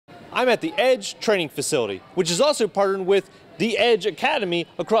I'm at the Edge Training Facility, which is also partnered with the Edge Academy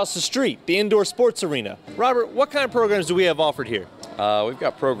across the street, the indoor sports arena. Robert, what kind of programs do we have offered here? We've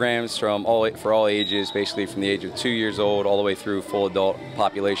got programs for all ages, basically from the age of 2 years old all the way through full adult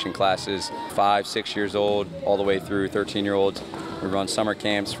population classes, 5, 6 years old, all the way through 13-year-olds. We run summer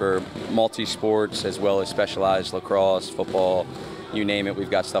camps for multi-sports as well as specialized lacrosse, football, you name it, we've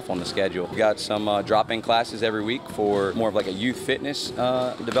got stuff on the schedule. We've got some drop-in classes every week for more of like a youth fitness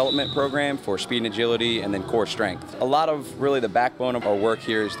development program for speed and agility and then core strength. A lot of really the backbone of our work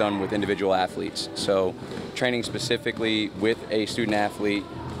here is done with individual athletes. So training specifically with a student athlete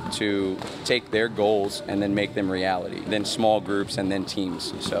to take their goals and then make them reality. Then small groups and then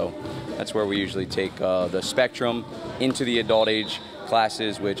teams. So that's where we usually take the spectrum into the adult age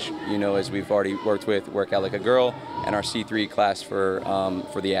classes, which, you know, as we've already worked with, Work Out Like a Girl, and our C3 class for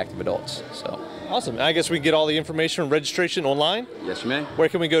the active adults. So awesome. I guess we can get all the information and registration online? Yes, you may. Where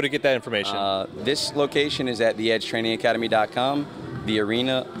can we go to get that information? This location is at theedgetrainingacademy.com. The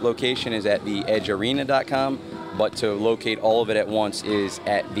arena location is at theedgearena.com. But to locate all of it at once is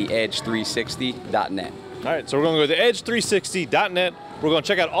at theedge360.net. All right, so we're going to go to theedge360.net. We're going to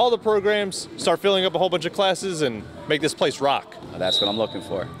check out all the programs, start filling up a whole bunch of classes, and make this place rock. That's what I'm looking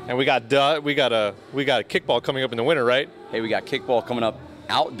for. And we got a kickball coming up in the winter, right? Hey, we got kickball coming up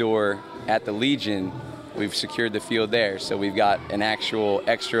outdoor at the Legion. We've secured the field there, so we've got an actual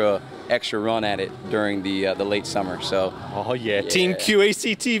extra run at it during the late summer. So, oh yeah, Team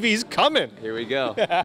QACTV's coming. Here we go.